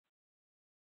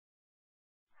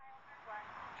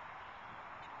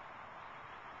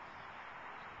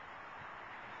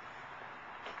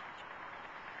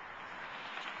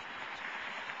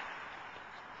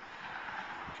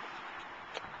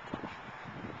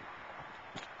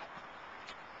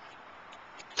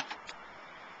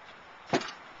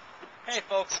Hey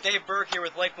folks, Dave Berg here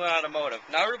with Lakeland Automotive.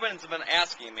 Now everyone's been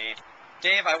asking me,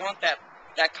 Dave, I want that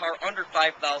car under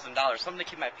 $5,000, something to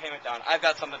keep my payment down. I've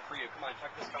got something for you. Come on,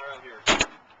 check this car out here.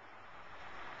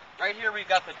 Right here we've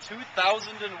got the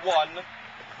 2001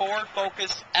 Ford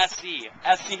Focus SE.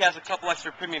 SE has a couple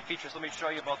extra premium features. Let me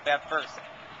show you about that first.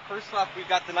 First off, we've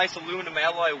got the nice aluminum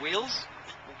alloy wheels.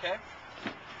 Okay,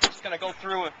 just going to go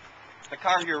through the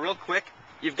car here real quick.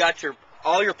 You've got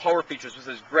all your power features, which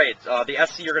is great. The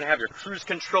SE, you're going to have your cruise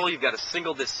control. You've got a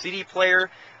single disc CD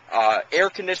player, air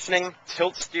conditioning,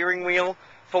 tilt steering wheel,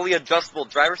 fully adjustable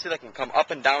driver's seat that can come up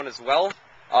and down as well.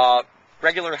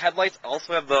 Regular headlights,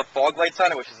 also have the fog lights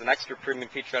on it, which is an extra premium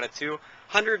feature on it too.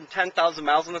 110,000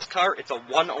 miles on this car. It's a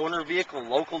one-owner vehicle,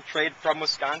 local trade from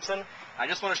Wisconsin. I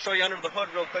just want to show you under the hood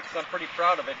real quick because I'm pretty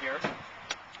proud of it here.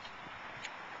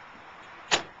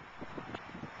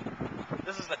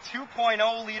 This is a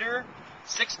 2.0 liter,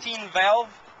 16-valve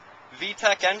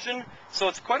VTEC engine, so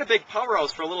it's quite a big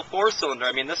powerhouse for a little four-cylinder.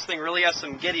 I mean, this thing really has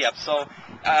some giddy-up. So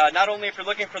not only if you're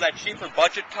looking for that cheaper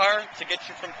budget car to get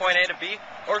you from point A to B,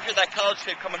 or if you're that college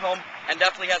kid coming home and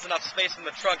definitely has enough space in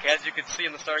the trunk, as you can see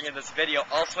in the starting of this video,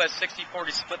 also has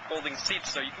 60/40 split folding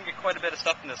seats, so you can get quite a bit of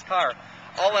stuff in this car.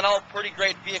 All in all, pretty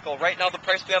great vehicle. Right now, the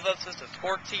price we have this is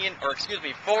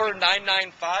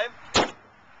 $4,995.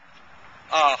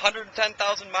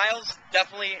 110,000 miles,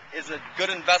 definitely is a good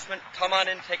investment. Come on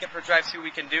in, take it for a drive, see what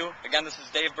we can do. Again, this is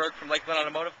Dave Berg from Lakeland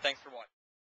Automotive. Thanks for watching.